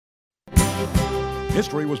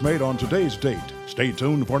History was made on today's date. Stay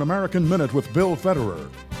tuned for an American Minute with Bill Federer.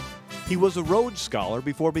 He was a Rhodes Scholar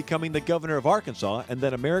before becoming the governor of Arkansas and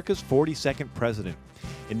then America's 42nd president.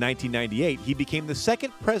 In 1998, he became the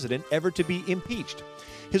second president ever to be impeached.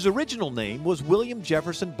 His original name was William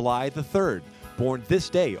Jefferson Blythe III, born this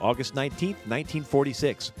day, August 19,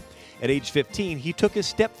 1946. At age 15, he took his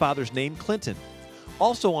stepfather's name, Clinton.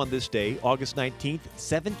 Also on this day, August 19,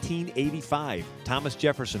 1785, Thomas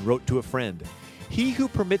Jefferson wrote to a friend, "He who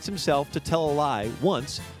permits himself to tell a lie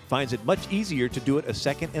once finds it much easier to do it a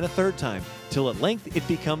second and a third time, till at length it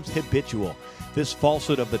becomes habitual. This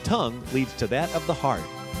falsehood of the tongue leads to that of the heart."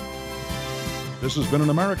 This has been an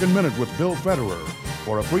American Minute with Bill Federer.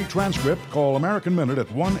 For a free transcript, call American Minute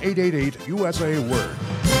at 1-888-USA-WORD.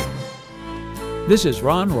 This is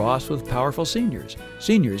Ron Ross with Powerful Seniors.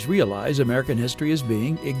 Seniors realize American history is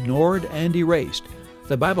being ignored and erased.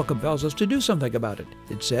 The Bible compels us to do something about it.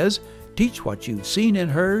 It says, "Teach what you've seen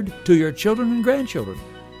and heard to your children and grandchildren."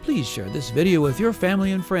 Please share this video with your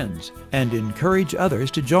family and friends and encourage others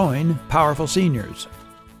to join Powerful Seniors.